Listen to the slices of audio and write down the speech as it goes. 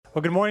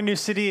Well, good morning, New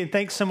City, and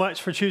thanks so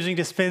much for choosing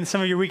to spend some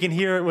of your weekend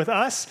here with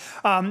us.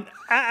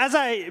 As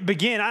I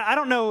begin, I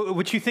don't know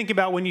what you think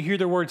about when you hear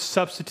the word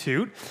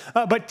substitute,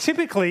 but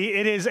typically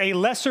it is a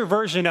lesser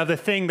version of the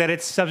thing that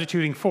it's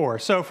substituting for.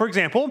 So, for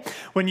example,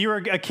 when you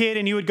were a kid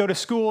and you would go to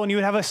school and you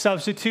would have a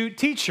substitute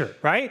teacher,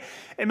 right?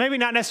 And maybe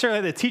not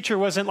necessarily the teacher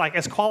wasn't like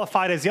as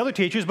qualified as the other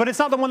teachers, but it's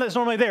not the one that's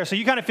normally there. So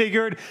you kind of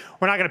figured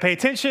we're not going to pay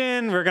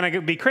attention, we're going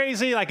to be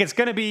crazy, like it's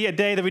going to be a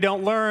day that we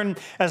don't learn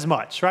as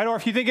much, right? Or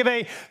if you think of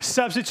a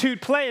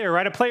substitute player,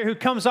 right? A player who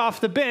comes off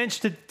the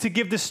bench to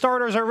give the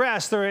starters a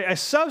rest, they're a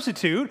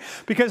substitute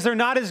because they're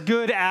not as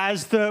good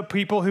as the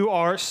people who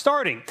are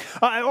starting.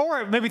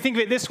 Or maybe think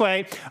of it this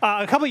way.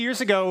 A couple of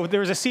years ago, there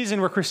was a season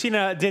where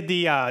Christina did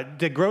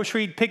the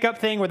grocery pickup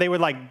thing where they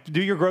would like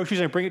do your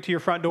groceries and bring it to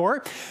your front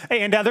door.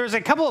 And there was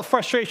a couple of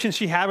frustrations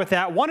she had with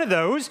that. One of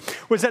those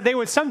was that they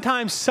would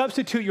sometimes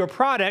substitute your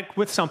product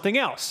with something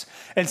else.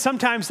 And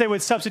sometimes they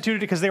would substitute it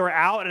because they were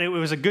out and it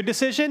was a good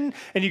decision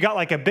and you got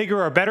like a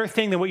bigger or better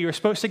thing than what you were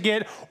supposed to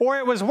get, or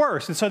it was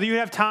worse. And so you would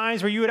have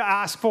times where you would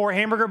ask for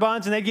hamburger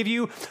buns and they'd give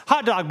you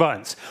hot dog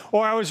buns.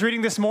 Or I was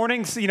reading this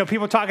morning,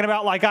 people talking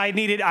about like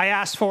I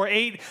asked for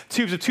 8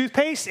 tubes of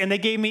toothpaste and they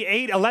gave me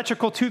 8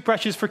 electrical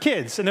toothbrushes for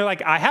kids. And they're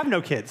like, I have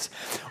no kids.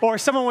 Or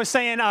someone was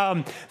saying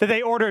that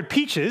they ordered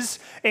peaches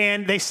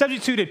and they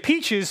substituted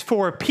peaches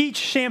for peach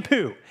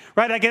shampoo,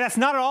 right? Like that's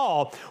not at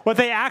all what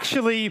they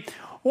actually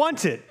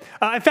wanted.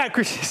 In fact,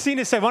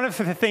 Christina said one of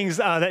the things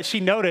that she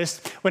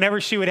noticed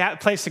whenever she would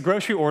place a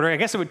grocery order, I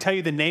guess it would tell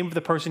you the name of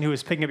the person who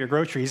was picking up your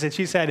groceries. And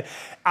she said,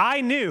 I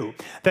knew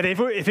that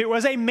if it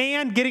was a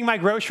man getting my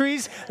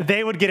groceries,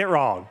 they would get it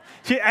wrong.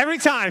 Every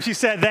time she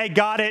said they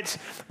got it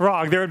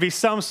wrong, there would be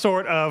some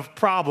sort of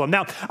problem.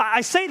 Now,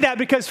 I say that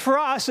because for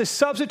us, a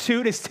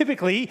substitute is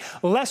typically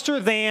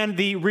lesser than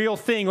the real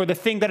thing or the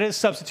thing that it is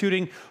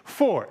substituting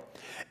for.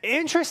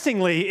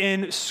 Interestingly,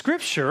 in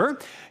Scripture,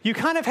 you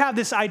kind of have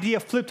this idea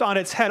flipped on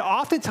its head.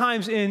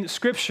 Oftentimes in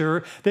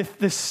Scripture,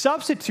 the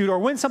substitute, or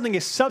when something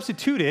is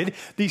substituted,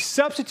 the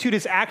substitute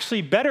is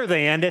actually better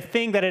than the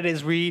thing that it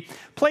is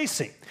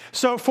replacing.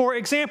 So, for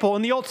example,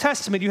 in the Old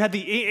Testament, you had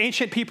the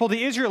ancient people,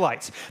 the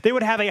Israelites. They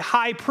would have a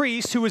high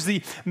priest who was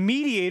the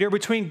mediator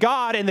between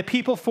God and the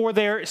people for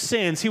their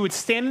sins. He would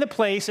stand in the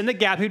place, in the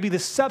gap. He would be the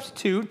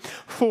substitute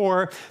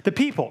for the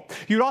people.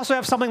 You'd also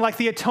have something like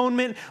the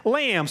atonement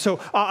lamb. So,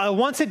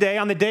 once a day,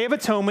 on the Day of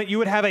Atonement, you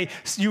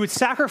would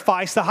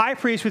sacrifice, the high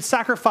priest would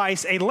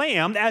sacrifice a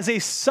lamb as a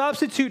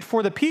substitute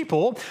for the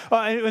people.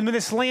 And when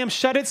this lamb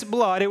shed its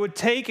blood, it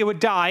would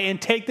die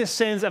and take the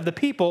sins of the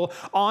people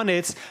on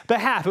its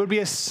behalf. It would be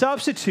a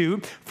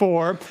substitute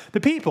for the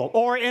people.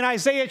 Or in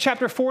Isaiah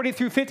chapter 40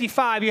 through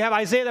 55, you have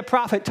Isaiah the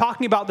prophet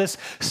talking about this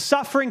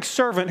suffering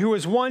servant who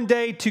is one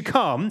day to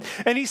come.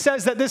 And he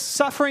says that this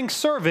suffering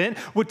servant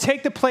would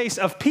take the place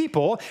of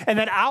people and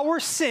that our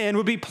sin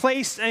would be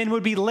placed and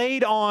would be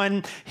laid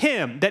on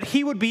him, that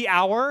he would be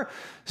our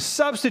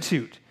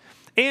substitute.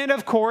 And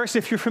of course,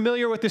 if you're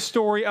familiar with the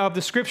story of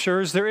the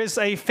Scriptures, there is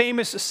a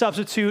famous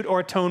substitute or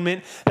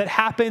atonement that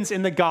happens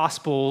in the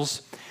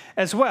Gospels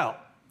as well.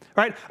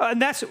 Right? And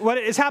that's what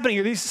is happening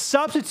here. These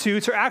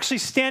substitutes are actually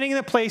standing in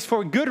the place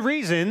for good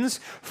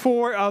reasons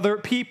for other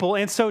people.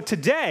 And so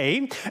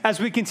today, as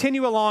we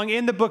continue along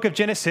in the book of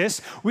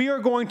Genesis, we are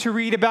going to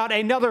read about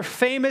another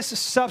famous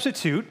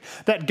substitute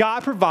that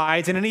God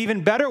provides in an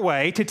even better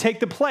way to take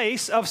the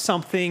place of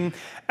something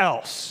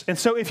else. And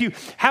so if you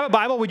have a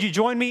Bible, would you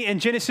join me in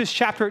Genesis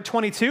chapter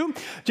 22?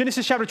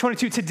 Genesis chapter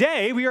 22.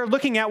 Today, we are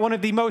looking at one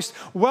of the most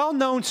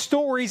well-known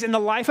stories in the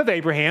life of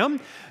Abraham.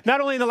 Not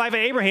only in the life of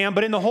Abraham,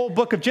 but in the whole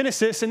book of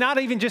Genesis, and not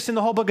even just in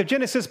the whole book of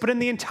Genesis, but in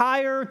the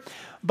entire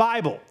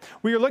Bible.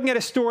 We are looking at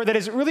a story that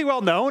is really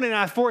well known, and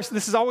of course,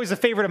 this is always a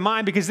favorite of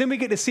mine because then we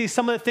get to see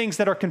some of the things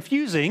that are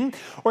confusing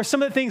or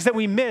some of the things that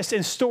we miss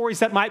in stories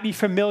that might be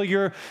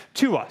familiar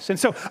to us. And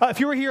so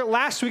if you were here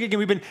last week, again,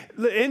 we've been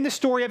in the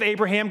story of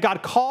Abraham.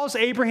 God calls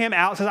Abraham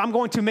out, says, I'm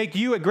going to make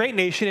you a great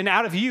nation, and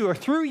out of you or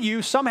through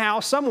you, somehow,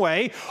 some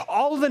way,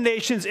 all of the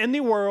nations in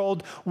the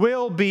world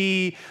will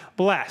be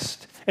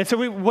blessed. And so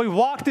we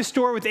walk this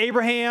story with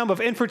Abraham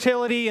of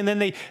infertility, and then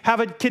they have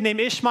a kid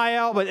named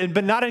Ishmael,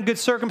 but not in good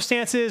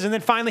circumstances. And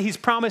then finally he's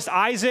promised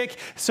Isaac.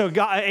 So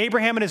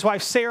Abraham and his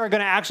wife Sarah are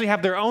going to actually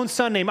have their own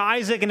son named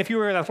Isaac. And if you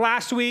were with us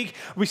last week,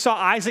 we saw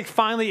Isaac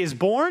finally is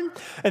born,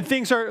 and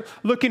things are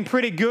looking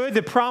pretty good.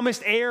 The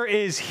promised heir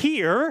is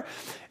here,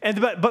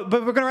 but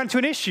we're going to run into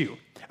an issue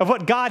of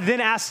what God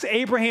then asks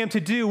Abraham to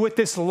do with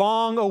this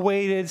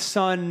long-awaited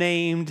son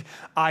named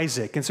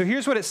Isaac. And so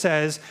here's what it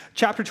says,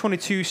 chapter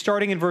 22,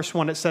 starting in verse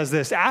 1, it says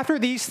this: After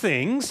these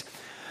things,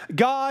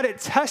 God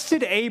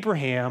tested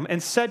Abraham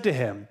and said to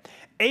him,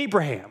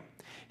 Abraham,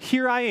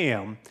 here I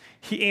am.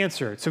 He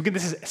answered. So again,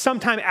 this is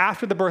sometime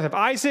after the birth of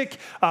Isaac.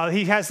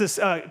 He has this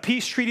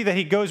peace treaty that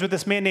he goes with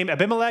this man named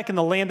Abimelech in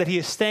the land that he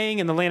is staying,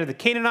 in the land of the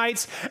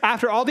Canaanites.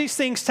 After all these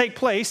things take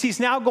place,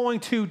 he's now going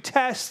to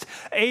test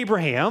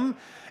Abraham.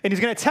 And he's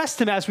going to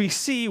test him as we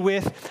see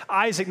with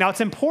Isaac. Now,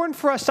 it's important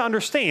for us to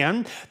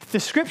understand that the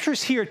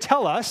scriptures here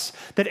tell us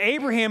that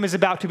Abraham is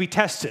about to be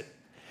tested.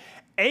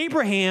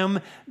 Abraham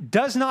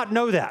does not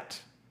know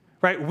that.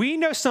 Right? We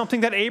know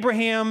something that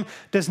Abraham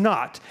does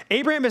not.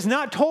 Abraham is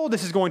not told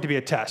this is going to be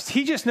a test.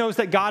 He just knows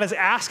that God is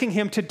asking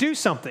him to do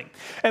something.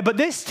 But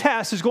this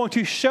test is going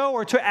to show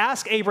or to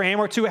ask Abraham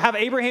or to have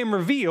Abraham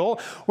reveal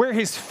where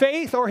his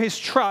faith or his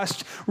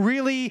trust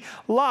really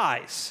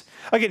lies.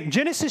 Again,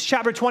 Genesis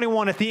chapter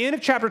 21, at the end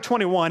of chapter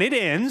 21, it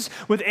ends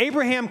with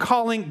Abraham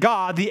calling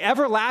God the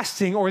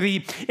everlasting or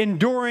the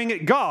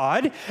enduring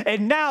God.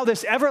 And now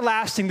this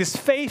everlasting, this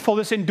faithful,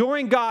 this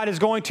enduring God is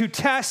going to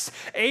test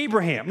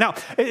Abraham. Now,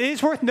 it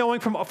is worth knowing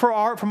from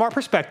our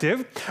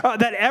perspective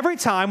that every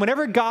time,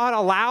 whenever God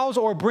allows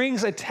or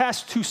brings a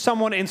test to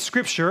someone in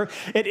Scripture,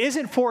 it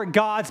isn't for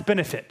God's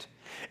benefit.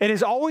 It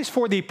is always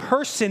for the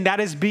person that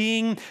is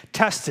being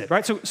tested,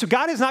 right? So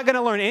God is not going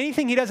to learn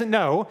anything he doesn't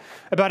know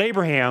about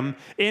Abraham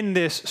in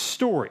this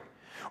story.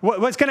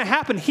 What's going to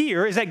happen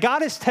here is that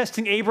God is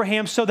testing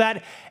Abraham so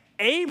that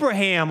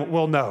Abraham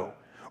will know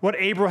what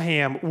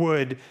Abraham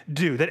would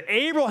do. That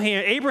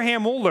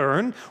Abraham will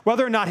learn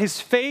whether or not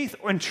his faith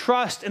and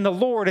trust in the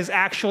Lord is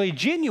actually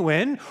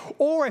genuine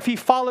or if he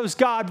follows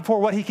God for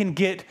what he can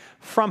get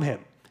from him.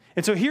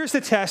 And so here's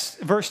the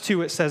test. Verse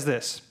 2, it says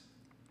this.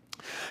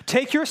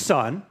 Take your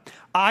son,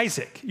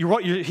 Isaac.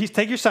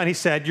 Take your son, he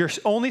said, your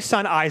only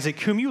son, Isaac,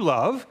 whom you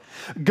love.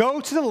 Go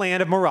to the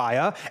land of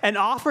Moriah and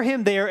offer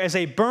him there as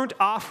a burnt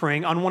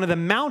offering on one of the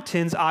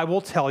mountains I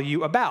will tell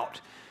you about.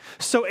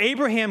 So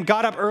Abraham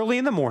got up early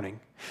in the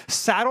morning,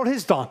 saddled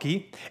his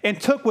donkey, and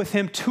took with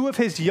him two of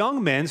his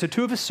young men, so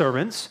two of his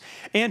servants,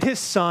 and his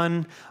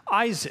son,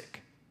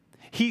 Isaac.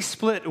 He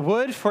split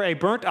wood for a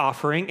burnt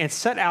offering and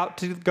set out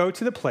to go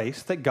to the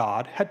place that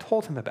God had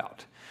told him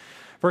about.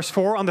 Verse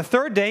 4, on the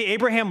third day,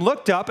 Abraham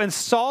looked up and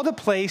saw the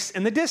place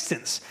in the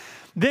distance.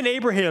 Then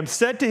Abraham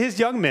said to his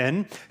young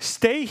men,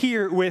 stay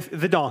here with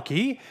the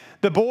donkey.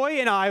 The boy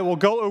and I will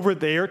go over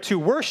there to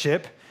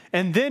worship,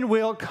 and then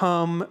we'll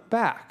come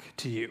back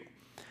to you.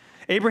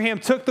 Abraham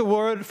took the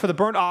wood for the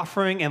burnt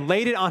offering and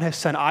laid it on his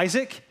son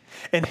Isaac.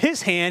 In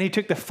his hand, he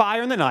took the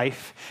fire and the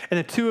knife, and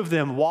the two of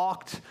them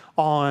walked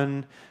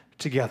on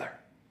together.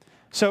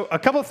 So a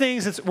couple of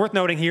things that's worth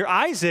noting here.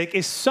 Isaac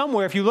is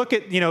somewhere, if you look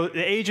at, the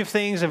age of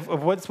things, of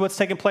what's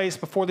taken place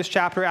before this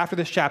chapter, after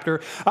this chapter,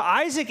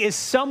 Isaac is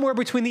somewhere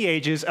between the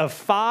ages of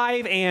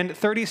 5 and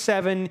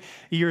 37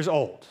 years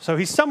old. So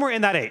he's somewhere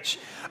in that age.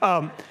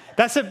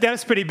 That's a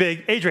pretty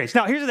big age range.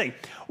 Now, here's the thing.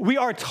 We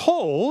are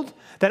told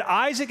that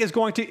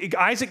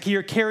Isaac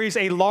here carries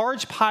a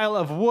large pile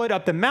of wood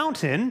up the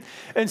mountain,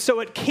 and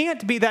so it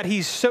can't be that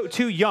he's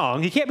too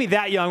young. He can't be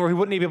that young or he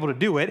wouldn't be able to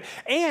do it.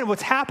 And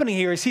what's happening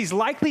here is he's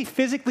likely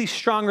physically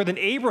stronger than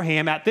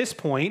Abraham at this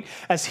point,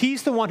 as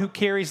he's the one who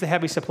carries the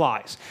heavy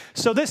supplies.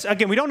 So this,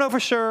 again, we don't know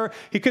for sure.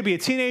 He could be a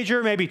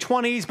teenager, maybe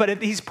 20s,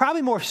 but he's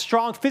probably more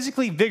strong,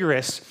 physically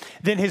vigorous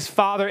than his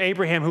father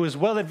Abraham, who is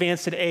well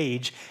advanced in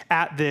age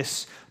at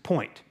this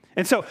point.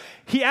 And so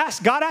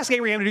God asked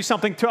Abraham to do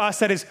something to us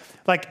that is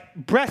like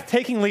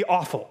breathtakingly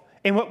awful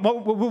and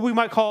what we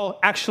might call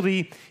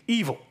actually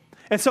evil.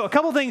 And so a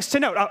couple things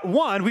to note.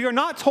 One, we are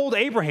not told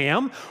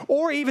Abraham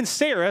or even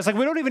Sarah. It's like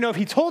we don't even know if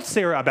he told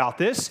Sarah about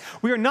this.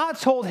 We are not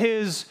told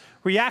his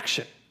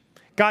reaction.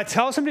 God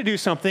tells him to do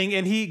something,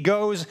 and he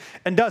goes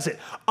and does it.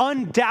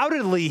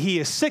 Undoubtedly, he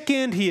is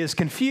sickened, he is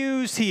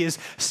confused, he is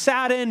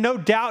saddened. No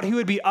doubt he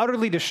would be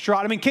utterly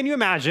distraught. I mean, can you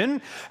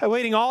imagine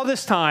waiting all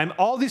this time,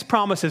 all these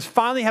promises,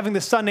 finally having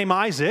this son named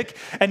Isaac,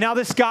 and now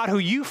this God who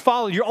you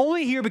follow, you're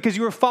only here because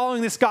you were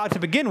following this God to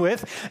begin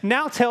with,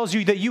 now tells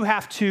you that you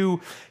have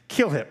to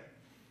kill him,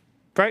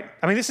 right?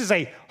 I mean, this is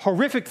a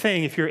horrific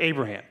thing if you're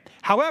Abraham.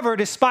 However,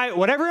 despite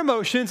whatever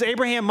emotions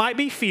Abraham might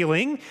be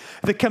feeling,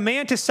 the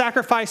command to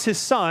sacrifice his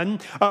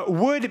son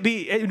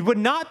would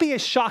not be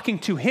as shocking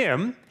to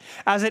him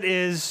as it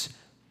is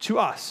to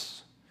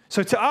us.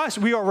 So to us,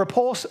 we are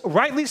repulsed,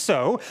 rightly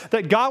so,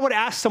 that God would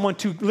ask someone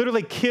to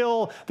literally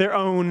kill their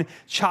own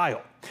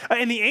child.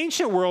 In the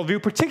ancient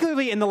worldview,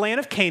 particularly in the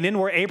land of Canaan,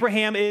 where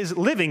Abraham is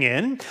living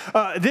in,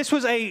 this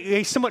was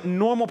a somewhat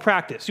normal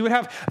practice. You would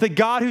have the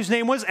god whose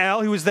name was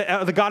El, who was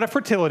the god of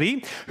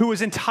fertility, who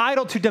was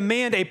entitled to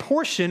demand a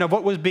portion of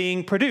what was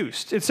being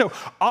produced. And so,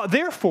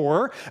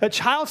 therefore, a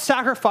child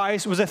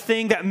sacrifice was a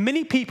thing that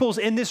many peoples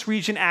in this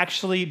region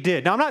actually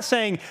did. Now, I'm not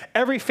saying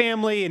every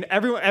family and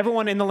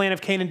everyone in the land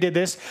of Canaan did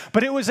this,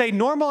 but it was a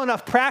normal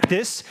enough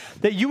practice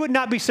that you would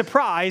not be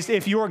surprised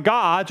if your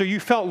gods or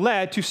you felt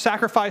led to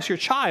sacrifice your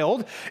child.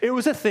 It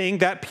was a thing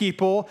that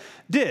people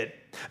did.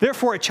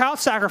 Therefore, a child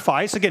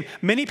sacrifice, again,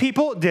 many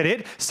people did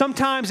it.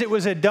 Sometimes it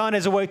was done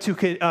as a way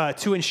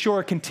to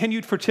ensure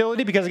continued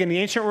fertility, because again, in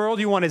the ancient world,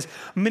 you want as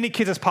many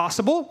kids as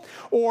possible,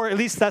 or at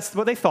least that's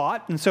what they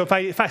thought. And so if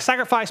I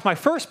sacrifice my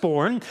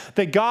firstborn,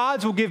 the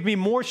gods will give me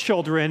more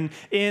children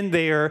in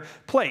their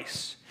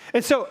place.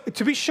 And so,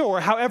 to be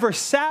sure, however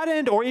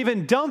saddened or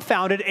even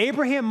dumbfounded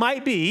Abraham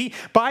might be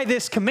by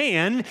this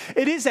command,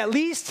 it is at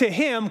least to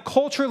him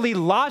culturally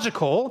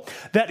logical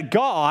that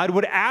God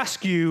would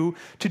ask you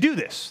to do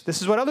this.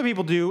 This is what other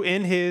people do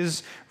in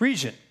his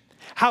region.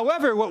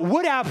 However, what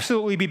would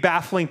absolutely be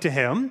baffling to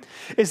him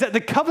is that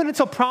the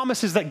covenantal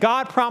promises that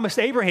God promised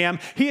Abraham,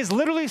 he has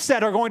literally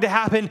said are going to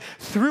happen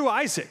through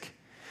Isaac.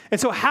 And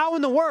so how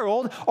in the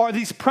world are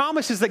these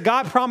promises that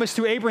God promised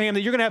through Abraham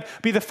that you're going to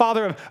be the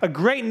father of a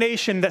great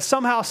nation, that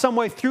somehow, some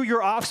way through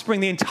your offspring,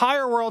 the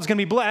entire world is going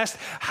to be blessed?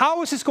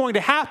 How is this going to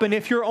happen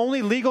if your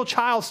only legal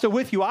child still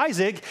with you,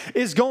 Isaac,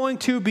 is going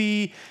to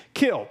be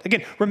killed?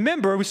 Again,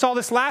 remember, we saw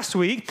this last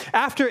week.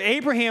 After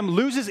Abraham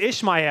loses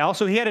Ishmael,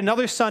 so he had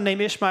another son named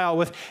Ishmael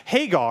with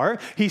Hagar,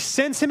 he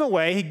sends him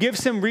away. He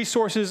gives him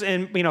resources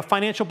and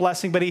financial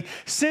blessing, but he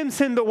sends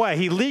him away.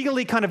 He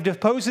legally kind of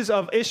disposes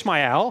of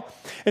Ishmael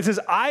and says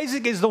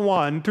Isaac is the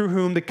one through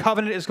whom the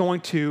covenant is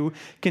going to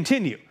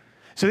continue.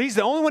 So he's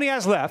the only one he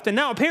has left, and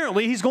now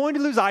apparently he's going to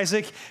lose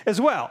Isaac as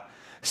well.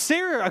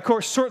 Sarah, of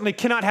course, certainly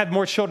cannot have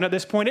more children at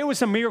this point. It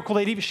was a miracle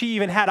that she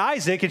even had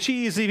Isaac, and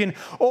she is even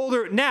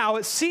older now.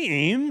 It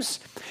seems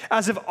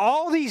as if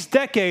all these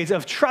decades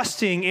of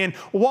trusting and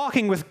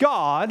walking with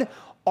God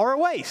are a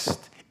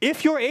waste.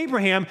 If you're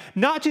Abraham,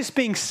 not just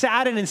being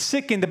saddened and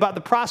sickened about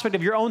the prospect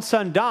of your own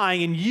son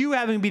dying and you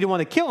having to be the one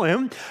to kill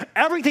him,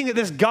 everything that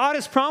this God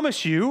has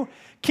promised you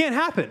can't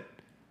happen.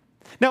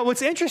 Now,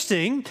 what's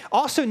interesting,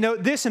 also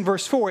note this in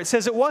verse 4. It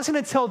says it wasn't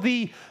until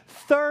the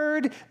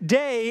third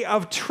day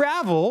of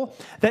travel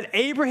that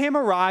Abraham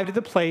arrived at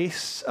the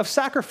place of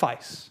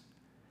sacrifice.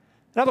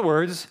 In other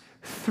words,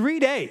 3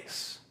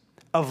 days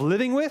of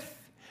living with,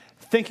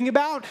 thinking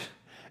about,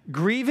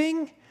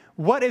 grieving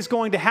what is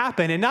going to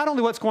happen. And not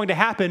only what's going to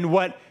happen,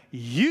 what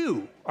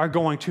you are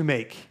going to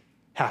make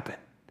happen.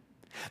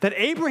 That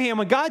Abraham,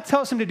 when God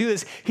tells him to do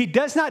this,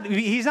 he's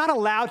not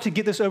allowed to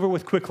get this over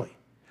with quickly.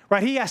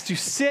 Right? He has to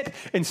sit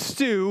and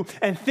stew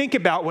and think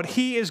about what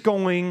he is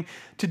going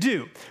to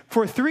do.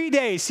 For 3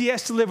 days, he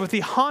has to live with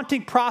the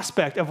haunting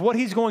prospect of what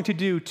he's going to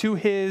do to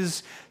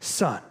his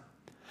son.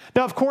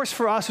 Now, of course,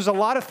 for us, there's a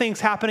lot of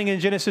things happening in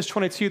Genesis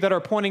 22 that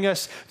are pointing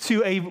us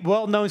to a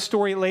well-known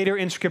story later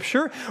in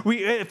Scripture.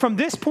 From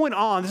this point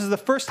on, this is the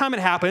first time it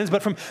happens,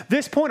 but from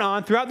this point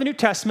on, throughout the New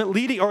Testament,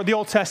 the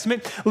Old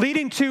Testament,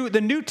 leading to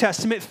the New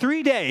Testament,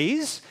 3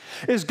 days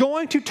is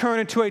going to turn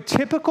into a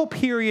typical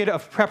period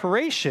of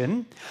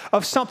preparation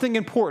of something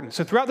important.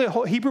 So throughout the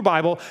whole Hebrew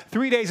Bible,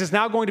 3 days is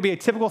now going to be a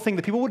typical thing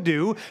that people would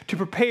do to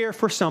prepare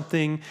for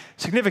something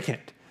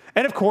significant.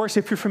 And of course,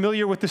 if you're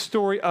familiar with the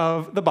story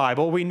of the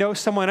Bible, we know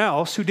someone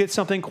else who did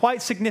something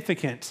quite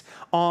significant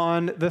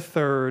on the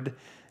third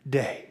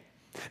day.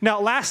 Now,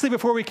 lastly,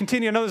 before we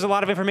continue, I know there's a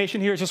lot of information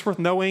here. It's just worth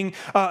knowing.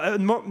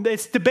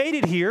 It's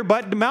debated here,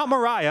 but Mount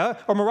Moriah,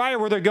 or Moriah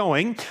where they're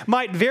going,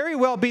 might very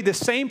well be the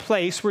same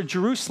place where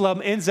Jerusalem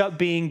ends up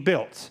being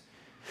built.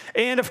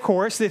 And of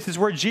course, this is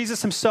where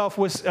Jesus himself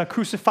was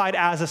crucified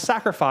as a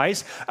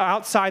sacrifice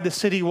outside the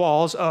city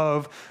walls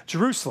of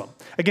Jerusalem.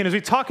 Again, as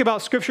we talk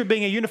about Scripture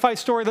being a unified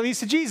story that leads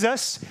to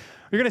Jesus,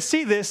 you're going to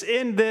see this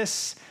in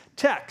this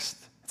text.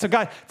 So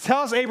God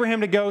tells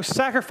Abraham to go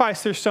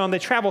sacrifice their son. They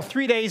travel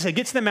 3 days. They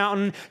get to the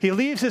mountain. He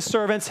leaves his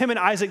servants. Him and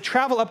Isaac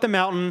travel up the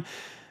mountain.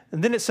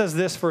 And then it says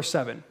this, verse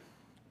 7.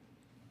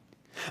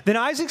 Then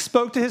Isaac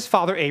spoke to his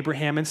father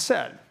Abraham and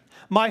said,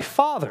 "My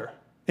father."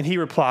 And he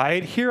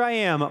replied, "Here I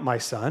am, my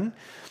son."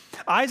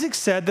 Isaac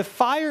said, "The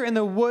fire and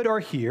the wood are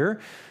here,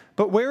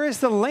 but where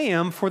is the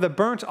lamb for the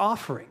burnt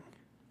offering?"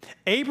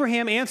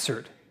 Abraham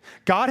answered,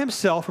 "God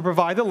himself will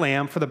provide the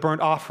lamb for the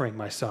burnt offering,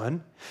 my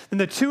son." Then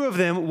the two of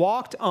them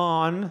walked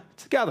on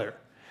together.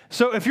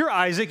 So if you're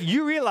Isaac,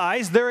 you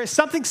realize there is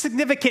something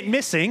significant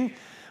missing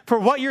for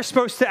what you're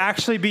supposed to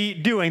actually be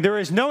doing. There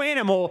is no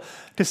animal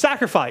to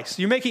sacrifice.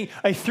 You're making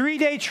a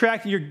 3-day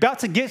trek. You're about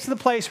to get to the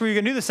place where you're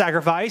going to do the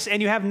sacrifice,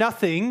 and you have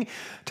nothing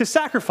to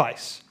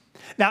sacrifice.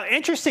 Now,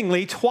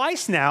 interestingly,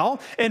 twice now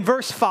in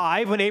verse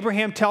 5, when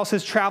Abraham tells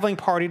his traveling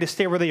party to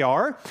stay where they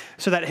are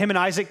so that him and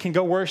Isaac can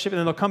go worship and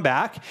then they'll come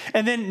back.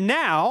 And then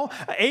now,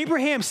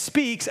 Abraham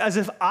speaks as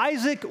if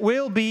Isaac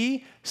will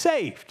be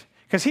saved.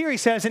 Because here he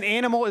says an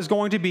animal is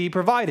going to be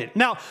provided.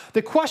 Now,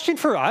 the question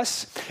for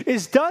us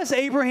is, does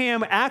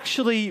Abraham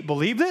actually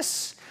believe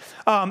this?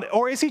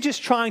 Or is he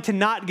just trying to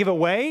not give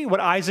away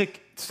what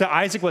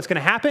what's going to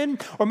happen?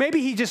 Or maybe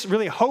he just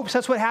really hopes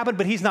that's what happened,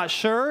 but he's not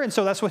sure, and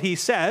so that's what he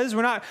says.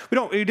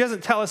 He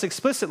doesn't tell us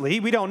explicitly.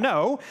 We don't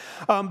know.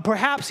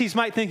 Perhaps he's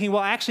thinking,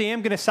 well, I actually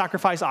am going to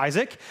sacrifice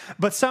Isaac,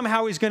 but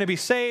somehow he's going to be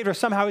saved, or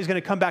somehow he's going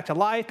to come back to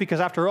life, because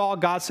after all,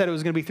 God said it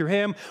was going to be through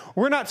him.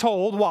 We're not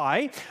told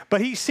why,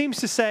 but he seems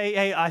to say,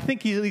 hey, I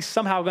think he's at least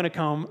somehow going to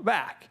come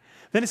back.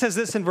 Then it says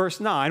this in verse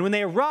 9, when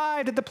they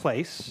arrived at the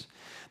place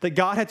that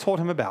God had told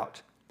him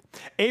about,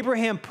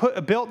 Abraham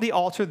built the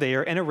altar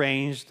there and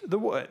arranged the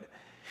wood.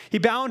 He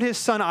bound his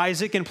son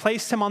Isaac and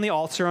placed him on the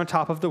altar on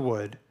top of the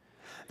wood.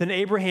 Then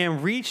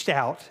Abraham reached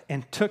out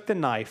and took the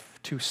knife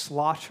to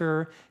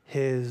slaughter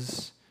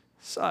his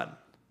son.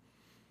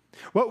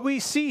 What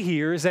we see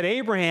here is that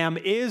Abraham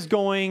is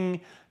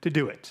going to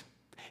do it.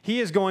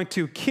 He is going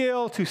to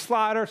kill, to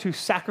slaughter, to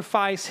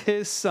sacrifice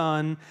his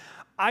son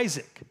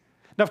Isaac.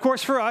 Now, of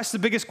course, for us, the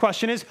biggest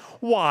question is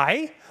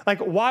why? Like,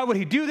 why would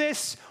he do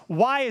this?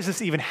 Why is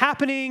this even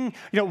happening?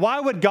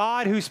 Why would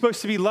God, who's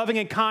supposed to be loving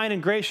and kind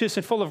and gracious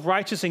and full of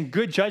righteous and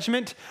good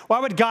judgment, why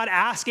would God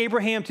ask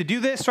Abraham to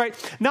do this, right?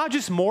 Not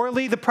just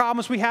morally the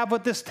problems we have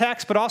with this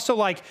text, but also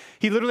like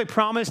he literally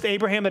promised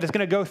Abraham that it's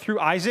going to go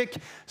through Isaac.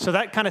 So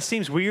that kind of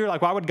seems weird.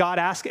 Like, why would God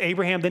ask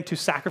Abraham then to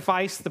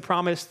sacrifice the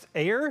promised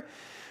heir,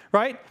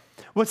 right?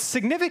 What's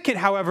significant,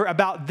 however,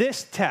 about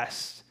this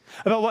test,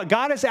 about what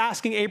God is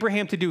asking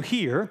Abraham to do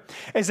here,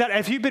 is that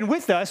if you've been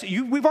with us,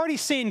 we've already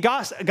seen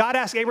God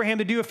ask Abraham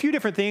to do a few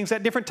different things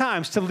at different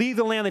times, to leave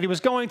the land that he was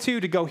going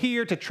to go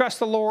here, to trust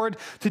the Lord,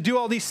 to do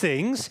all these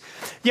things.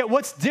 Yet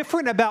what's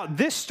different about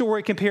this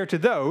story compared to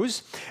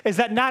those is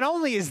that not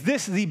only is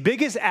this the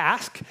biggest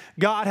ask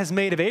God has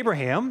made of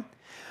Abraham,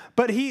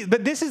 but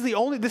this is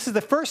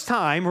the first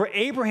time where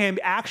Abraham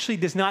actually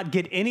does not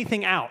get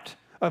anything out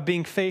of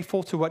being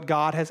faithful to what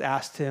God has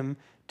asked him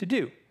to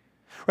do.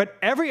 Right?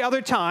 Every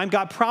other time,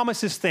 God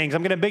promises things.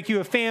 I'm going to make you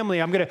a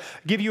family. I'm going to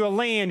give you a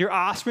land. Your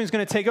offspring is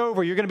going to take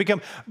over. You're going to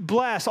become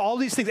blessed. All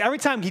these things. Every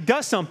time he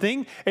does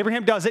something,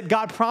 Abraham does it,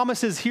 God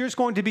promises, here's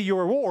going to be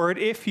your reward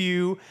if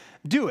you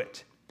do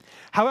it.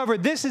 However,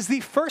 this is the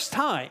first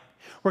time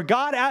where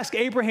God asks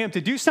Abraham to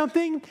do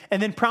something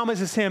and then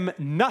promises him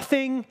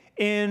nothing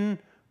in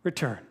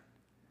return.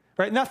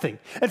 Right? Nothing.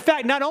 In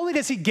fact, not only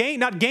does he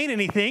not gain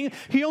anything,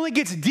 he only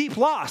gets deep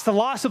loss. The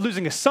loss of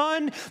losing a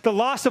son, the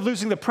loss of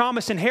losing the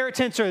promised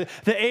inheritance or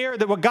the heir,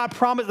 that what God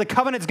promised, the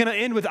covenant is going to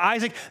end with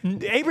Isaac.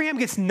 Abraham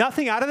gets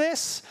nothing out of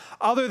this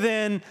other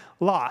than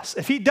loss.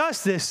 If he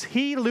does this,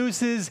 he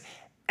loses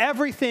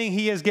everything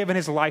he has given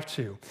his life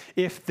to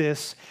if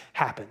this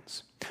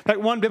happens. Like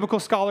one biblical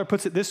scholar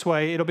puts it this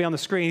way, it'll be on the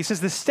screen. He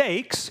says, the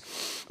stakes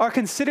are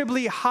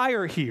considerably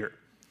higher here.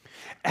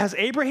 Has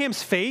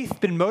Abraham's faith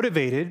been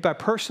motivated by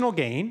personal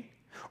gain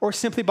or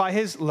simply by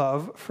his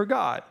love for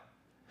God?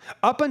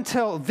 Up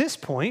until this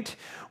point,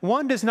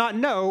 one does not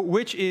know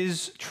which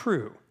is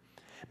true.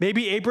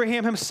 Maybe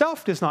Abraham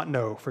himself does not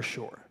know for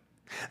sure.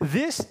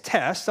 This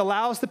test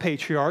allows the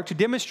patriarch to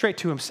demonstrate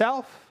to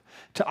himself,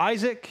 to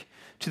Isaac,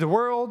 to the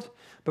world,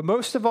 but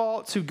most of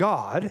all to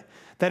God,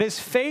 that his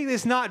faith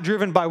is not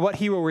driven by what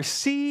he will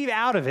receive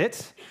out of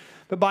it,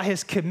 but by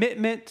his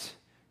commitment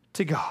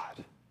to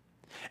God.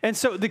 And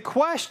so the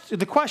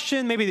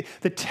question, maybe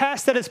the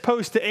test that is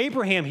posed to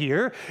Abraham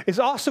here is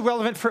also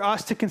relevant for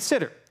us to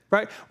consider,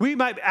 right? We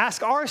might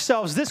ask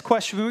ourselves this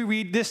question when we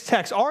read this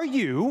text. Are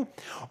you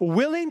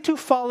willing to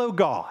follow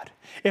God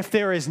if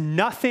there is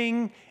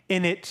nothing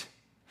in it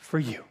for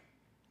you?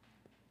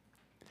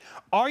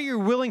 Are you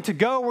willing to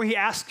go where he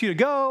asks you to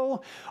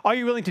go? Are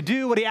you willing to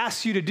do what he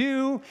asks you to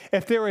do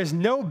if there is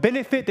no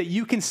benefit that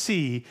you can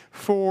see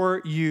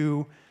for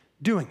you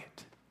doing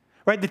it?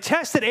 Right, the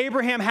test that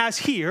Abraham has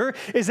here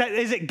is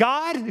it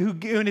God who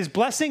in his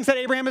blessings that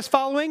Abraham is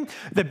following,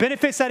 the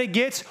benefits that he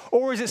gets,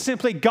 or is it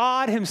simply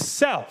God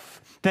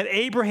himself that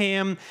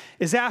Abraham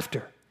is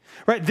after?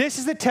 Right, this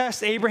is the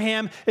test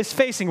Abraham is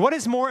facing. What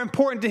is more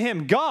important to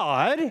him,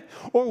 God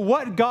or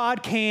what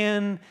God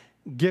can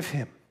give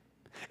him?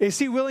 Is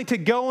he willing to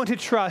go and to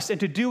trust and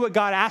to do what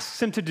God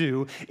asks him to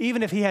do,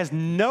 even if he has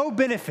no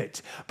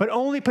benefit, but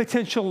only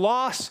potential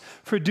loss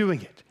for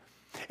doing it?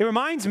 It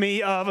reminds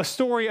me of a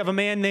story of a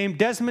man named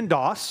Dylan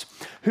Dodson,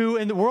 who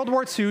in World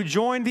War II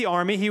joined the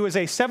army. He was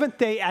a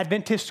Seventh-day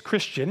Adventist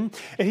Christian,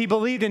 and he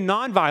believed in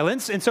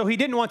nonviolence, and so he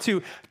didn't want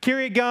to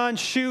carry a gun,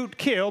 shoot,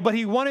 kill, but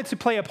he wanted to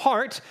play a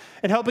part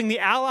in helping the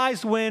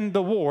Allies win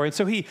the war. And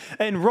so he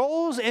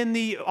enrolls in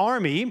the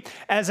army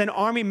as an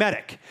army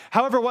medic.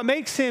 However, what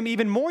makes him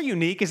even more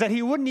unique is that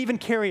he wouldn't even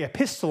carry a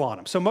pistol on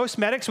him. So most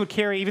medics would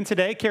even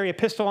today, carry a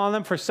pistol on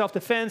them for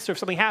self-defense or if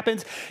something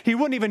happens. He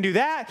wouldn't even do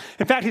that.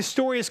 In fact, his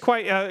story is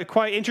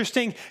quite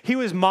interesting. He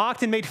was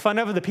mocked and made fun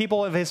of the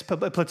people of his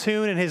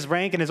platoon and his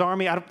rank and his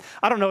army. I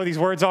don't know what these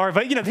words are,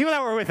 but the people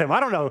that were with him,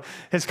 I don't know.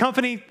 His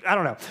company, I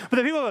don't know. But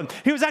the people,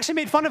 he was actually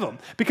made fun of him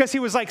because he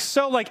was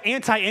so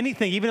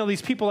anti-anything, even though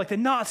these people the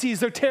Nazis,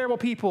 they're terrible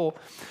people.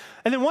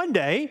 And then one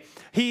day,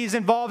 he's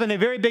involved in a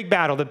very big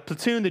battle. The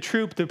platoon, the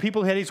troop, the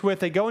people that he's with,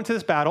 they go into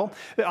this battle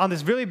on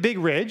this really big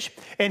ridge,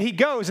 and he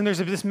goes, and there's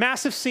this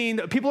massive scene.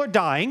 People are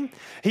dying.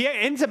 He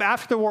ends up,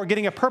 after the war,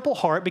 getting a Purple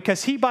Heart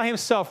because he, by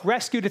himself,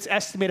 rescued, it's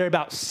estimated,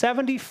 about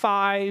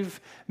 75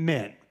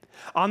 men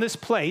on this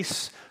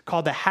place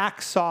called the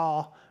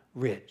Hacksaw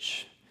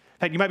Ridge.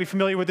 In fact, you might be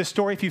familiar with this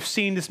story if you've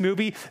seen this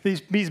movie.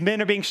 These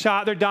men are being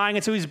shot, they're dying,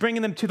 and so he's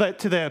bringing them to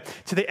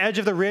the edge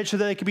of the ridge so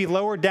that they can be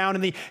lowered down.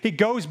 And he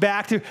goes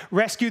back to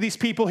rescue these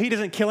people. He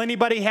doesn't kill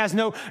anybody. He has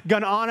no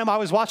gun on him. I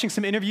was watching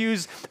some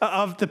interviews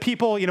of the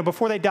people,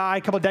 before they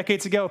died a couple of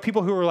decades ago,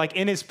 people who were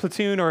in his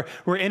platoon or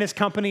were in his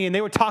company, and they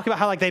were talking about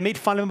how they made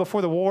fun of him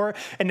before the war,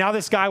 and now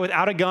this guy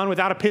without a gun,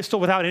 without a pistol,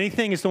 without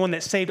anything is the one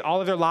that saved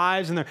all of their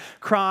lives, and they're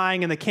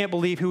crying and they can't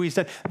believe who he's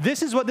done.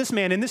 This is what this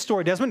man in this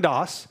story, Dylan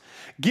Dodson,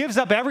 gives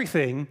up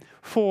everything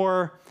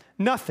for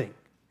nothing.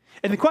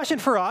 And the question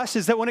for us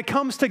is that when it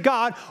comes to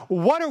God,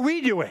 what are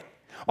we doing?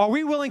 Are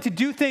we willing to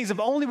do things if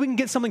only we can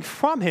get something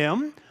from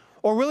him,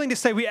 or willing to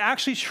say we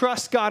actually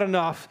trust God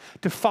enough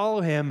to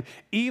follow him,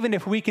 even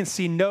if we can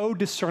see no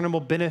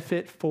discernible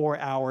benefit for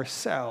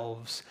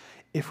ourselves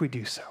if we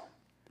do so?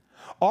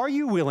 Are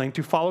you willing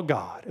to follow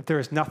God if there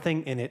is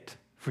nothing in it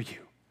for you?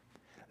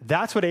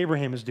 That's what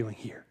Abraham is doing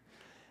here.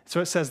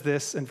 So it says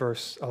this in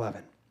verse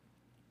 11.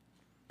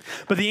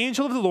 But the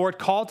angel of the Lord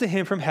called to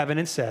him from heaven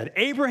and said,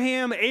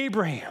 Abraham,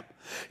 Abraham,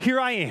 here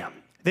I am.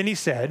 Then he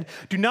said,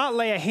 do not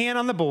lay a hand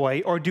on the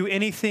boy or do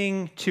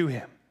anything to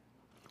him.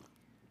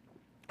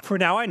 For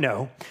now I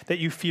know that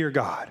you fear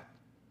God,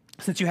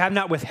 since you have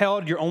not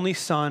withheld your only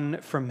son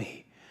from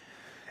me.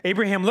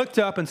 Abraham looked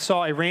up and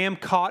saw a ram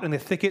caught in the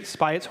thickets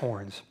by its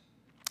horns.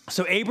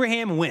 So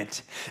Abraham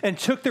went and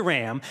took the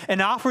ram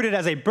and offered it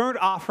as a burnt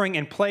offering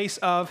in place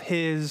of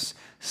his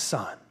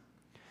son.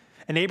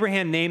 And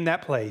Abraham named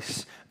that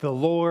place, the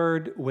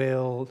Lord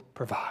will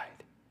provide.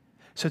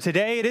 So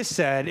today it is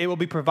said it will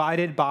be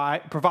provided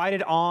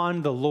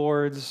on the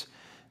Lord's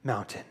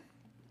mountain.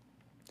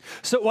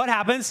 So what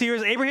happens here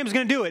is Abraham's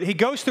going to do it. He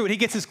goes through it. He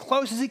gets as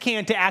close as he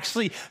can to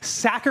actually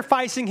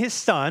sacrificing his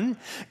son.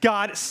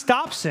 God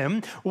stops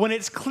him when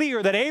it's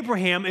clear that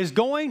Abraham is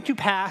going to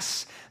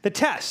pass the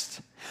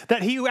test,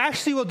 that he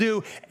actually will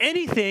do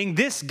anything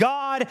this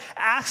God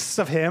asks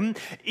of him,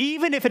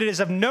 even if it is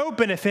of no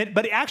benefit,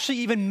 but actually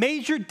even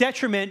major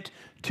detriment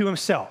to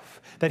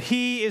himself, that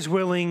he is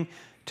willing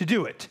to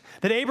do it,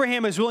 that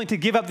Abraham is willing to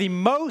give up the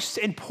most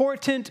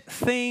important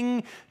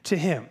thing to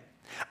him,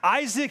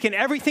 Isaac and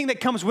everything that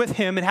comes with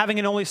him and having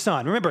an only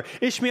son. Remember,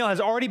 Ishmael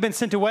has already been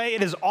sent away.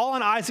 It is all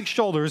on Isaac's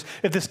shoulders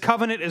if this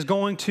covenant is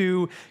going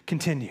to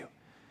continue.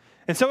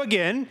 And so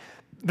again,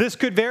 this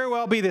could very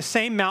well be the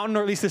same mountain,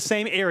 or at least the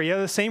same area,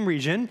 the same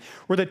region,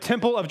 where the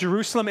temple of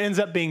Jerusalem ends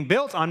up being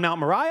built on Mount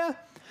Moriah,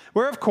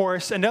 where, of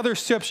course, another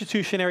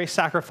substitutionary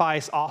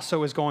sacrifice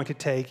also is going to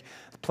take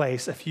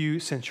place a few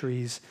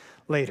centuries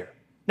later.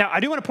 Now,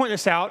 I do want to point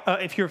this out,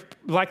 if you're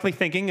likely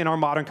thinking in our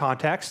modern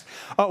context,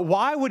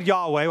 why would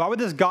Yahweh, why would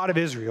this God of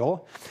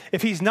Israel,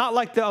 if he's not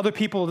like the other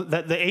people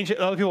that the ancient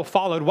other people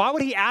followed, why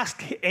would he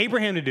ask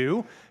Abraham to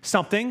do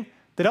something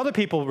that other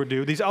people would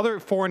do, these other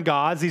foreign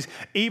gods, these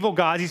evil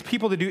gods, these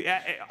people to do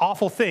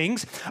awful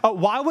things?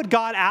 Why would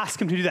God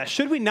ask him to do that?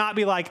 Should we not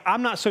be like,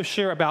 I'm not so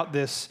sure about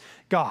this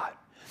God?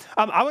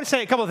 I want to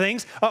say a couple of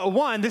things.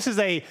 One, this is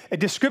a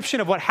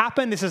description of what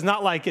happened. This is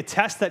not like a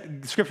test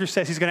that Scripture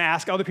says he's going to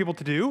ask other people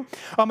to do.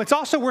 It's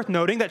also worth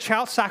noting that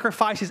child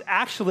sacrifice is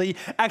actually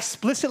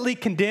explicitly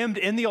condemned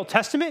in the Old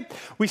Testament.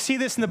 We see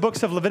this in the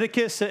books of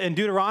Leviticus and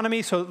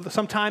Deuteronomy, so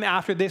sometime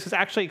after this is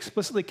actually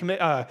explicitly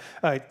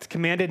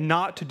commanded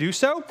not to do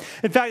so.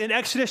 In fact, in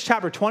Exodus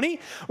chapter 20,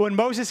 when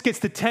Moses gets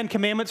the 10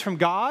 commandments from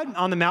God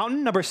on the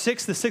mountain, number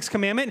 6, the 6th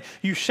commandment,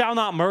 you shall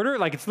not murder,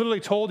 like it's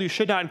literally told you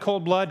should not in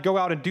cold blood go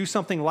out and do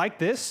something like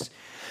this.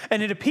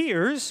 And it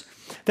appears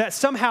that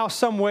somehow,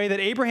 some way that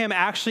Abraham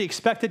actually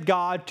expected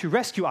God to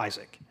rescue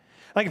Isaac.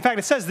 Like, in fact,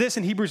 it says this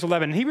in Hebrews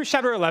 11. In Hebrews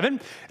chapter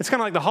 11, it's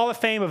kind of like the Hall of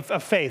Fame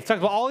of faith. It talks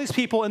about all these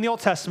people in the Old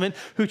Testament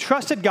who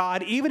trusted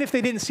God even if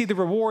they didn't see the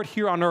reward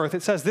here on earth.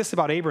 It says this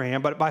about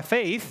Abraham, but by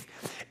faith,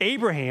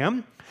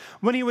 Abraham,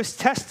 when he was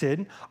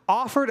tested,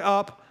 offered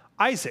up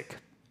Isaac.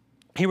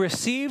 He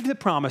received the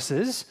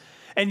promises,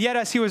 and yet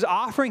as he was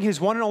offering his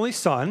one and only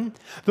son,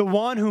 the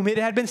one whom it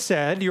had been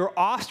said, your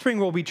offspring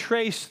will be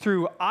traced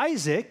through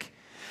Isaac,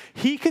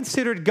 he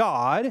considered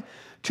God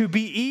to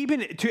be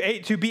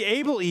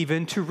able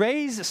even to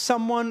raise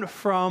someone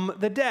from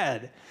the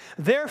dead.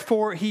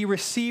 Therefore, he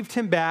received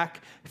him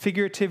back,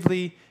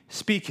 figuratively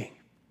speaking.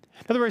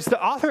 In other words,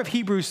 the author of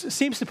Hebrews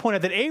seems to point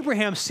out that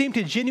Abraham seemed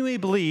to genuinely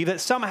believe that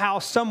somehow,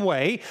 some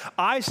way,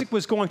 Isaac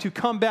was going to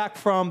come back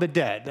from the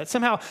dead, that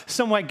somehow,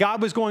 some way,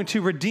 God was going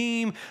to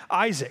redeem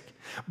Isaac.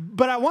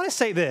 But I want to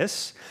say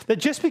this, that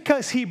just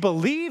because he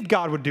believed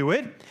God would do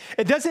it,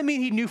 it doesn't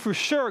mean he knew for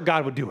sure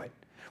God would do it.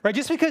 Right?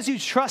 Just because you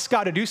trust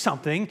God to do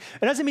something,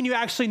 it doesn't mean you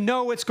actually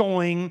know it's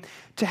going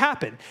to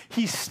happen.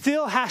 He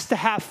still has to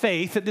have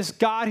faith that this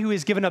God who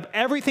has given up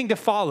everything to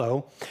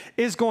follow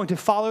is going to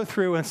follow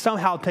through and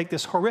somehow take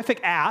this horrific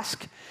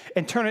ask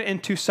and turn it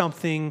into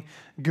something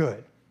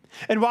good.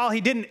 And while he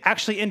didn't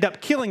actually end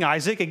up killing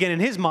Isaac, again, in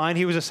his mind,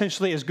 he was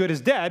essentially as good as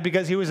dead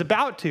because he was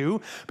about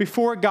to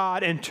before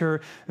God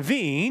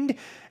intervened.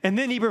 And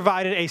then he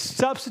provided a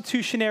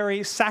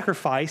substitutionary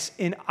sacrifice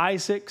in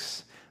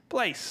Isaac's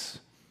place.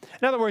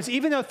 In other words,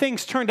 even though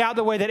things turned out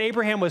the way that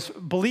Abraham was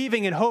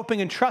believing and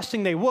hoping and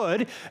trusting they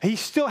would, he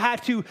still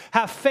had to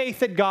have faith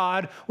that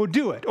God would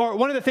do it. Or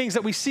one of the things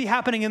that we see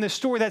happening in this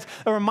story that's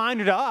a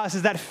reminder to us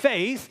is that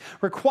faith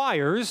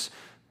requires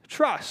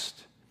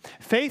trust.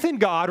 Faith in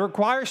God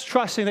requires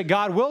trusting that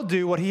God will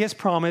do what he has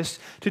promised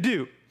to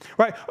do.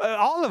 Right?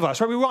 All of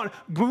us, right? We want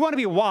to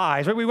be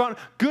wise, right? We want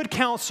good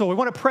counsel. We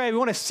want to pray. We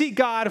want to seek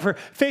God if we're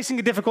facing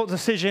a difficult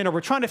decision or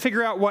we're trying to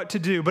figure out what to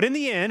do. But in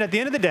the end, at the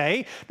end of the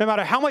day, no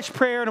matter how much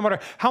prayer, no matter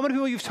how many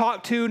people you've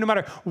talked to, no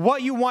matter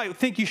what you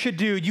think you should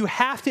do, you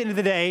have to, at the end of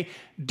the day,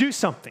 do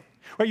something.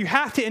 Right? You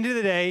have to, at the end of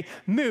the day,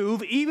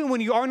 move even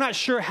when you are not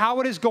sure how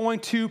it is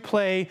going to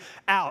play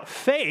out.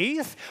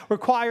 Faith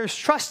requires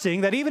trusting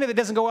that even if it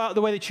doesn't go out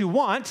the way that you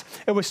want,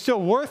 it was still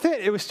worth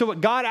it. It was still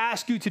what God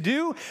asked you to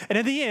do. And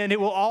in the end,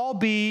 it will all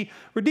be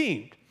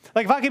redeemed.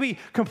 Like, if I can be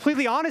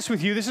completely honest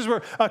with you, this is where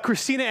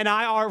Christina and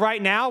I are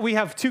right now. We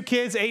have 2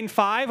 kids, 8 and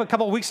 5. A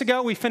couple of weeks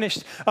ago, we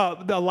finished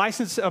the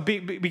license,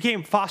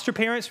 became foster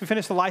parents. We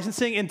finished the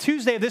licensing. And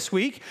Tuesday of this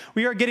week,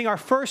 we are getting our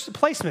first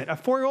placement, a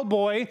 4-year-old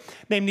boy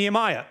named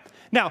Nehemiah.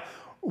 Now,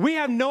 we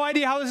have no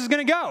idea how this is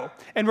going to go.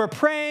 And we're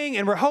praying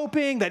and we're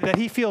hoping that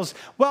he feels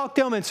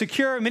welcome and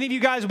secure. Many of you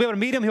guys will be able to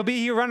meet him. He'll be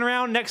here running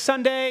around next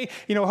Sunday,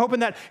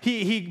 hoping that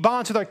he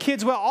bonds with our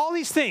kids well, all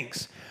these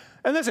things.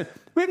 And listen,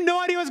 we have no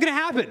idea what's going to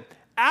happen.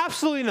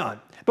 Absolutely none.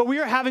 But we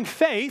are having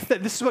faith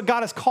that this is what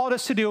God has called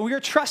us to do. We are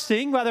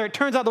trusting, whether it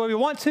turns out the way we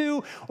want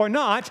to or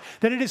not,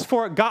 that it is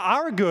for God,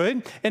 our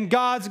good and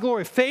God's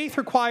glory. Faith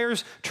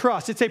requires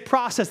trust. It's a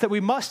process that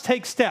we must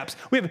take steps.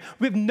 We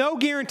have no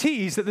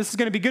guarantees that this is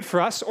going to be good for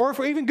us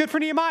or even good for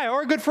Nehemiah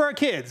or good for our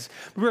kids.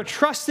 We are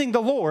trusting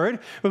the Lord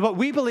with what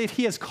we believe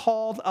he has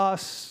called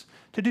us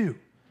to do.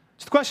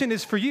 So the question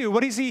is for you,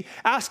 what is he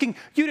asking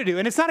you to do?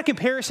 And it's not a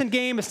comparison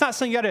game. It's not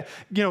saying you got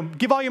to,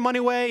 give all your money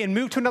away and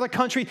move to another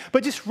country.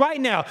 But just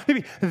right now,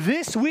 maybe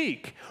this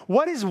week,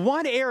 what is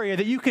one area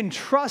that you can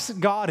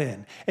trust God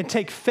in and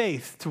take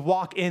faith to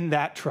walk in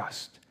that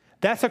trust?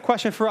 That's a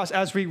question for us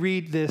as we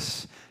read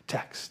this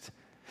text.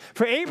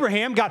 For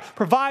Abraham, God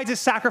provides a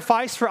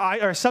sacrifice or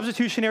a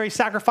substitutionary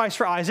sacrifice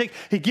for Isaac.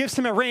 He gives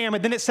him a ram,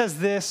 and then it says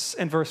this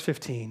in verse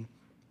 15.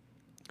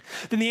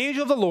 Then the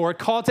angel of the Lord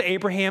called to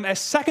Abraham a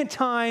second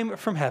time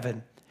from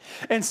heaven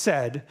and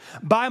said,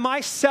 "By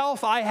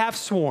myself I have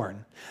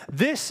sworn,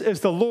 this is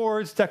the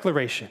Lord's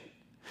declaration.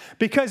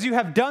 Because you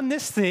have done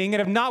this thing and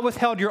have not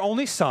withheld your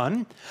only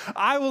son,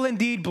 I will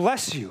indeed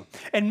bless you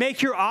and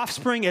make your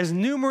offspring as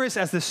numerous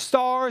as the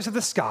stars of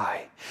the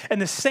sky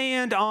and the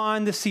sand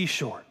on the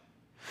seashore.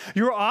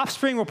 Your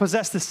offspring will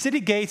possess the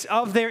city gates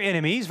of their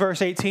enemies,"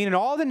 verse 18, "and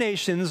all the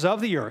nations of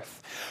the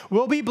earth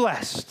will be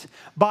blessed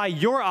by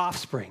your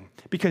offspring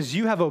because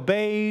you have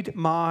obeyed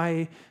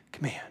my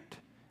command."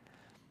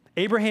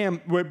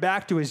 Abraham went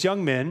back to his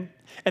young men,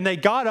 and they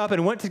got up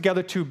and went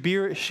together to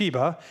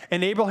Beersheba,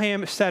 and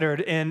Abraham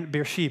settled in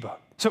Beersheba.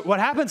 So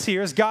what happens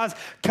here is God's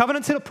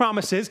covenantal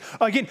promises,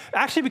 again,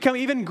 actually become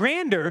even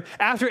grander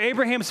after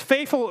Abraham's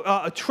faithful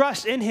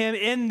trust in him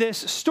in this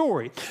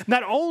story.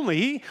 Not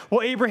only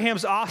will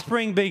Abraham's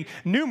offspring be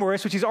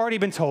numerous, which he's already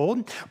been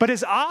told, but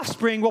his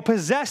offspring will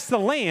possess the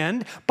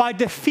land by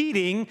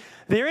defeating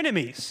their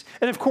enemies.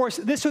 And of course,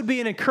 this would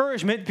be an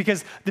encouragement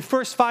because the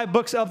first 5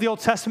 books of the Old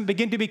Testament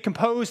begin to be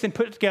composed and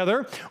put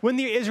together when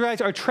the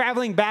Israelites are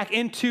traveling back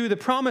into the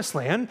promised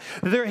land.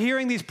 They're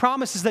hearing these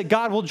promises that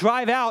God will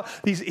drive out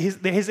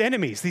his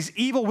enemies, these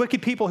evil,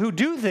 wicked people who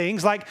do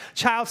things like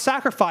child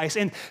sacrifice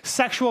and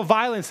sexual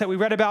violence that we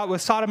read about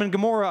with Sodom and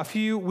Gomorrah a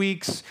few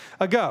weeks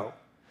ago.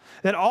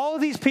 That all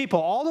of these people,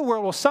 all the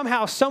world will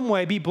somehow, some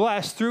way be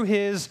blessed through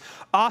his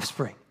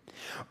offspring.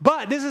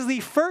 But this is the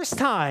first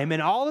time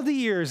in all of the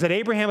years that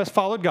Abraham has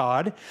followed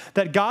God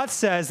that God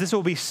says this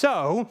will be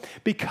so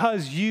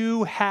because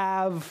you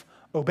have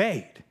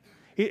obeyed.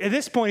 At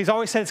this point, he's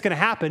always said it's going to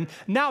happen.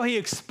 Now he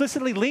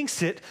explicitly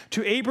links it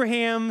to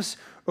Abraham's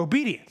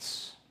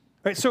obedience.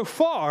 Right, so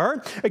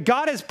far,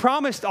 God has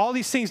promised all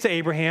these things to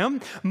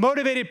Abraham,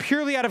 motivated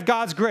purely out of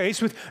God's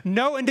grace, with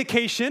no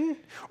indication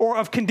or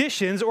of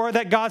conditions, or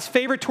that God's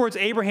favor towards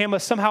Abraham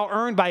was somehow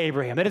earned by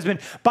Abraham. It has been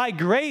by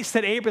grace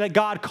that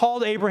God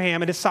called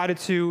Abraham and decided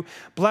to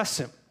bless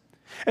him.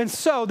 And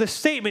so the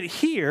statement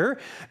here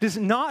does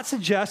not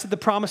suggest that the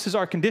promises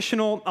are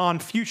conditional on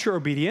future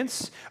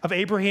obedience of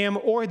Abraham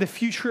or the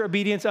future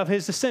obedience of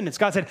his descendants.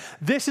 God said,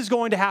 this is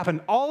going to happen.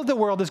 All of the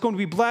world is going to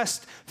be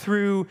blessed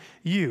through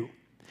you.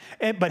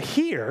 But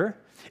here,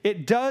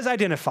 it does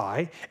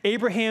identify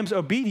Abraham's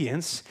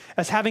obedience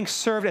as having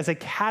served as a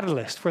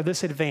catalyst for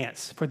this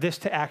advance, for this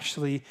to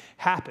actually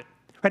happen.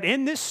 But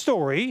in this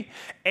story,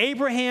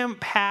 Abraham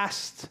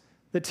passed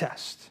the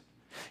test.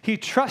 He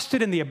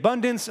trusted in the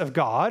abundance of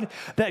God,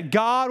 that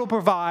God will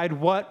provide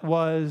what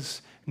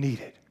was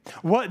needed.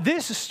 What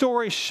this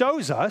story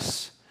shows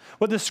us,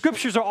 what the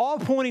scriptures are all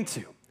pointing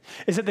to,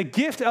 is that the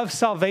gift of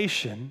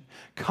salvation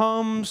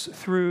comes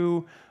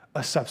through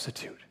a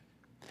substitute.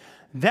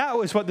 That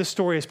was what this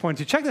story is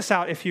pointing to. Check this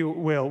out, if you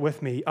will,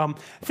 with me.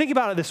 Think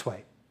about it this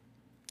way.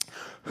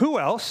 Who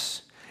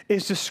else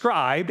is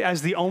described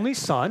as the only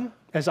son,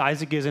 as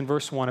Isaac is in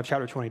verse 1 of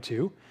chapter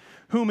 22,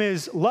 whom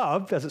is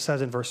loved, as it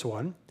says in verse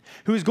 1,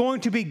 who is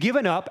going to be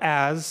given up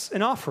as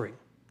an offering?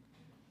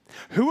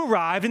 Who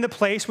arrived in the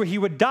place where he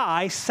would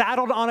die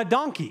saddled on a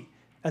donkey,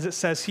 as it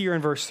says here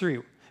in verse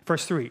 3.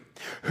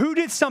 Who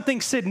did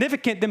something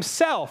significant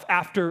themselves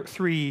after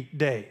 3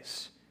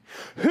 days?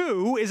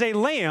 Who is a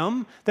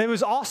lamb that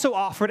was also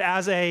offered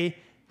as a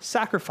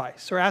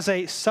sacrifice or as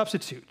a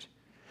substitute,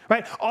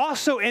 right?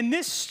 Also, in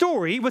this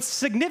story, what's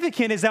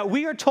significant is that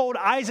we are told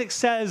Isaac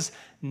says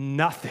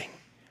nothing.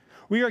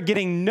 We are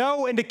getting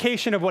no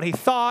indication of what he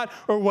thought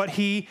or what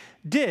he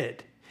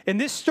did. In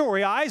this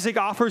story, Isaac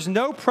offers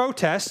no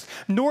protest,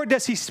 nor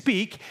does he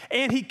speak,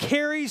 and he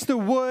carries the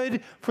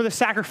wood for the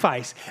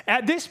sacrifice.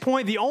 At this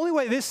point, the only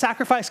way this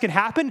sacrifice can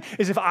happen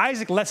is if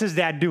Isaac lets his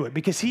dad do it,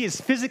 because he is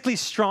physically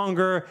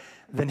stronger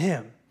than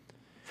him.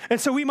 And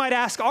so we might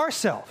ask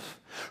ourselves,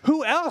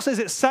 who else is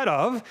it said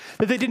of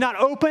that they did not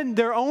open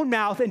their own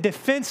mouth in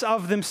defense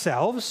of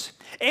themselves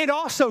and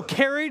also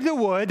carried the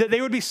wood that they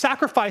would be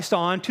sacrificed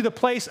on to the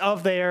place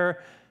of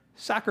their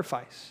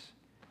sacrifice?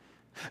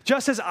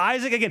 Just as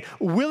Isaac, again,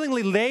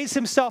 willingly lays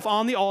himself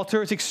on the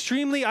altar, it's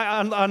extremely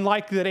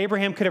unlikely that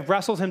Abraham could have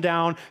wrestled him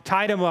down,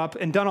 tied him up,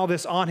 and done all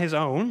this on his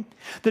own.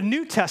 The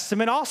New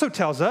Testament also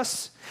tells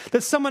us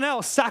that someone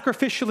else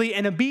sacrificially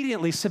and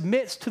obediently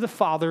submits to the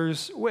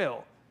Father's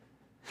will.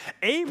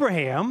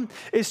 Abraham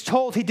is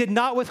told he did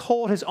not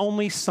withhold his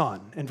only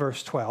son in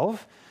verse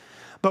 12,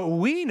 but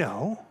we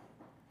know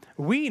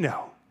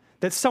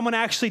that someone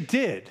actually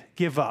did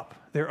give up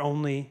their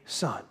only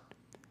son.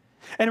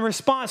 And in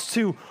response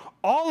to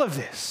all of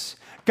this,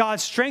 God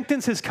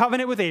strengthens his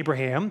covenant with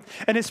Abraham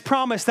and his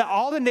promise that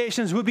all the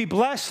nations would be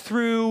blessed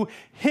through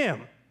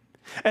him.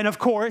 And of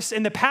course,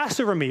 in the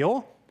Passover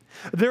meal,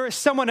 there is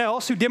someone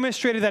else who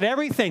demonstrated that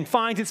everything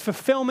finds its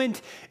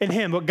fulfillment in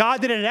him. What God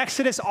did in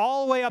Exodus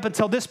all the way up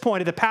until this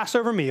point at the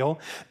Passover meal,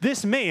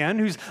 this man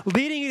who's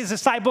leading his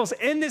disciples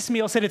in this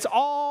meal said, it's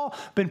all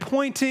been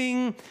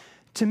pointing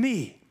to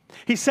me.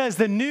 He says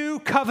the new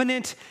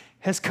covenant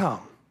has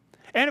come.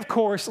 And of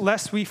course,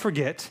 lest we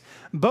forget,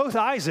 both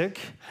Isaac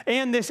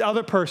and this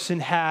other person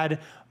had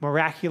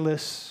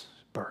miraculous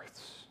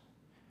births,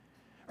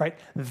 right?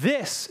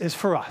 This is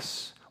for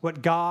us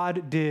what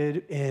God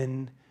did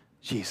in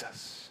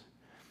Jesus.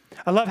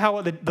 I love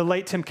how the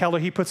late Tim Keller,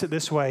 he puts it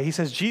this way. He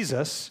says,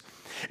 Jesus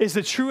is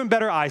the true and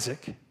better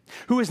Isaac,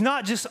 who was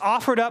not just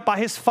offered up by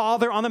his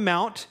father on the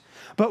mount,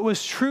 but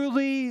was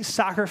truly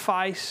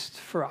sacrificed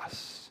for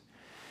us.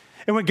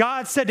 And when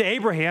God said to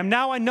Abraham,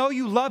 now I know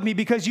you love me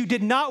because you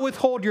did not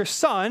withhold your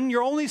son,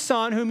 your only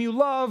son whom you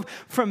love,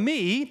 from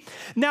me,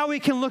 now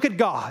we can look at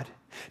God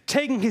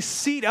taking his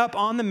seat up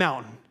on the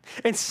mountain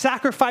and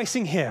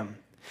sacrificing him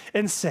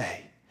and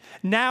say,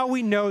 now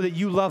we know that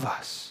you love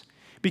us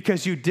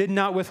because you did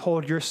not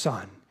withhold your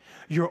son,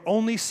 your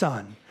only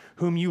son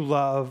whom you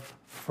love,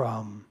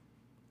 from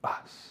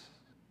us.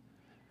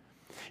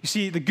 You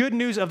see, the good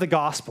news of the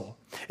gospel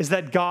is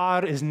that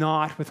God is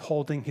not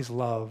withholding his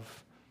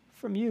love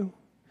from you.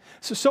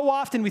 So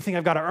often we think,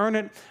 I've got to earn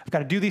it. I've got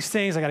to do these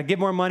things. I've got to give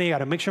more money. I've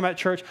got to make sure I'm at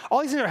church. All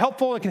these things are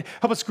helpful. It can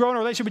help us grow in a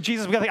relationship with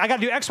Jesus. I got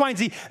to do X, Y, and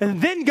Z,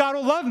 and then God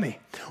will love me.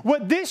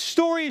 What this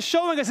story is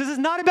showing us is it's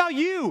not about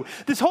you.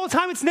 This whole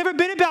time, it's never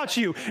been about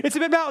you. It's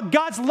been about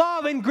God's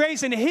love and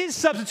grace and his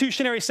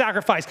substitutionary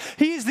sacrifice.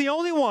 He is the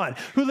only one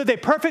who lived a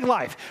perfect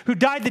life, who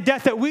died the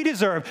death that we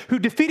deserve, who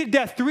defeated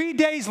death 3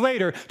 days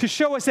later to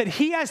show us that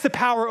he has the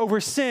power over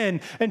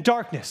sin and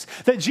darkness,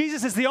 that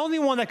Jesus is the only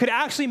one that could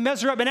actually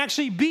measure up and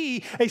actually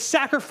be a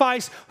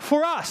sacrifice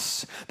for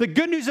us. The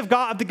good news of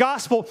God, of the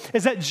gospel,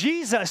 is that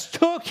Jesus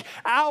took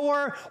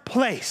our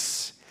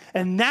place.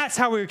 And that's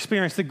how we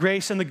experience the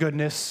grace and the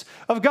goodness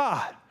of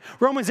God.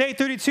 Romans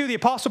 8:32, the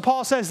Apostle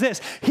Paul says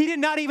this, he did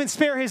not even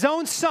spare his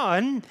own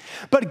son,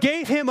 but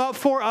gave him up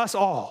for us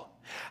all.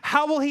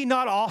 How will he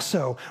not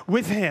also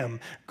with him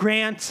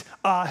grant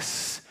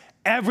us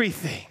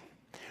everything?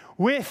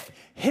 With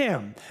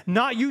him.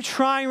 Not you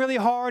trying really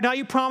hard. Not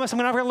you promise, I'm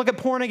not going to look at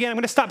porn again. I'm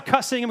going to stop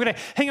cussing. I'm going to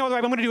hang out with the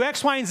right. I'm going to do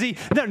X, Y, and Z.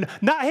 No,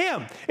 not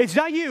him. It's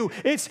not you.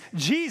 It's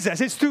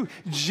Jesus. It's through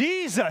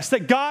Jesus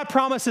that God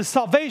promises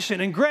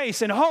salvation and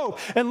grace and hope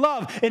and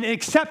love and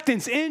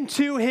acceptance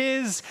into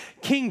his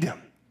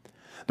kingdom.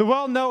 The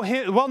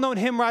well-known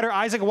hymn writer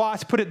Isaac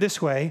Watts put it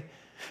this way,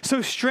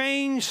 so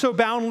strange, so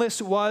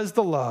boundless was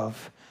the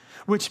love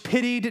which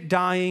pitied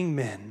dying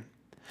men.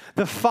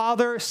 The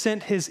Father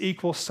sent his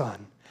equal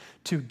Son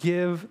to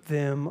give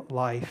them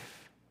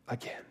life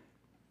again.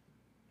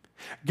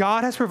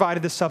 God has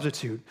provided the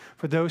substitute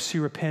for those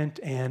who repent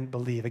and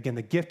believe. Again,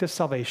 the gift of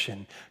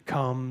salvation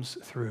comes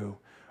through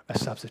a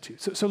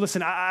substitute. So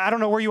listen, I don't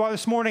know where you are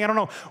this morning. I don't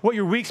know what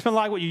your week's been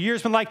like, what your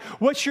year's been like,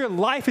 what your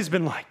life has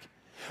been like.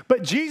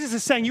 But Jesus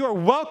is saying you are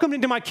welcomed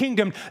into my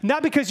kingdom,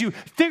 not because you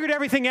figured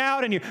everything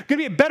out and you're going to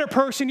be a better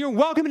person. You're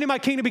welcomed into my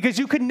kingdom because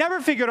you could never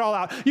figure it all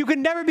out. You could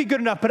never be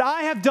good enough, but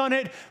I have done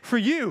it for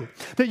you.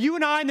 That you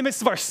and I, in the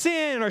midst of our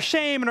sin and our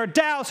shame and our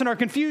doubts and our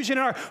confusion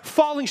and our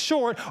falling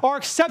short, are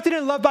accepted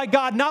and loved by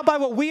God, not by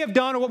what we have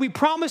done or what we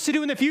promise to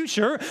do in the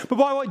future, but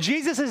by what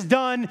Jesus has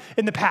done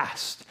in the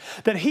past.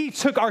 That he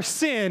took our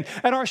sin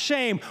and our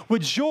shame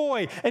with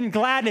joy and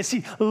gladness.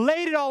 He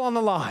laid it all on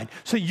the line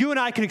so you and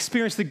I can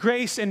experience the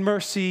grace and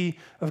mercy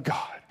of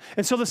God.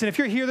 And so listen, if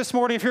you're here this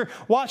morning, if you're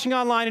watching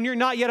online and you're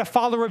not yet a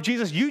follower of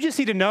Jesus, you just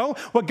need to know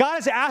what God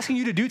is asking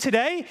you to do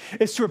today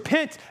is to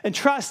repent and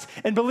trust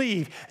and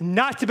believe,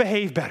 not to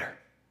behave better.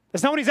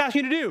 That's not what he's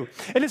asking you to do.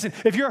 And listen,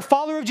 if you're a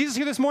follower of Jesus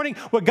here this morning,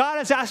 what God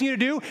is asking you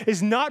to do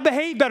is not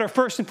behave better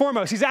first and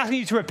foremost. He's asking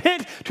you to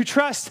repent, to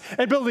trust,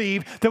 and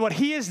believe that what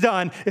he has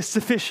done is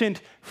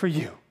sufficient for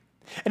you.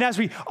 And as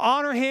we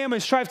honor him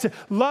and strive to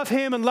love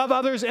him and love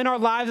others in our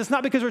lives, it's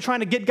not because we're trying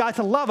to get God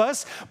to love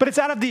us, but it's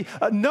out of the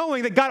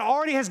knowing that God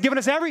already has given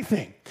us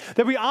everything.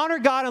 That we honor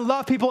God and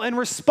love people in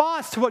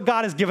response to what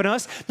God has given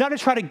us, not to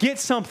try to get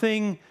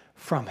something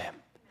from him.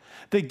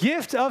 The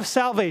gift of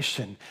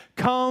salvation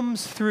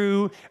comes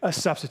through a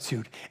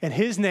substitute, and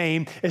his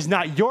name is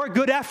not your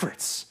good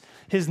efforts.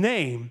 His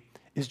name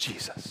is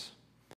Jesus.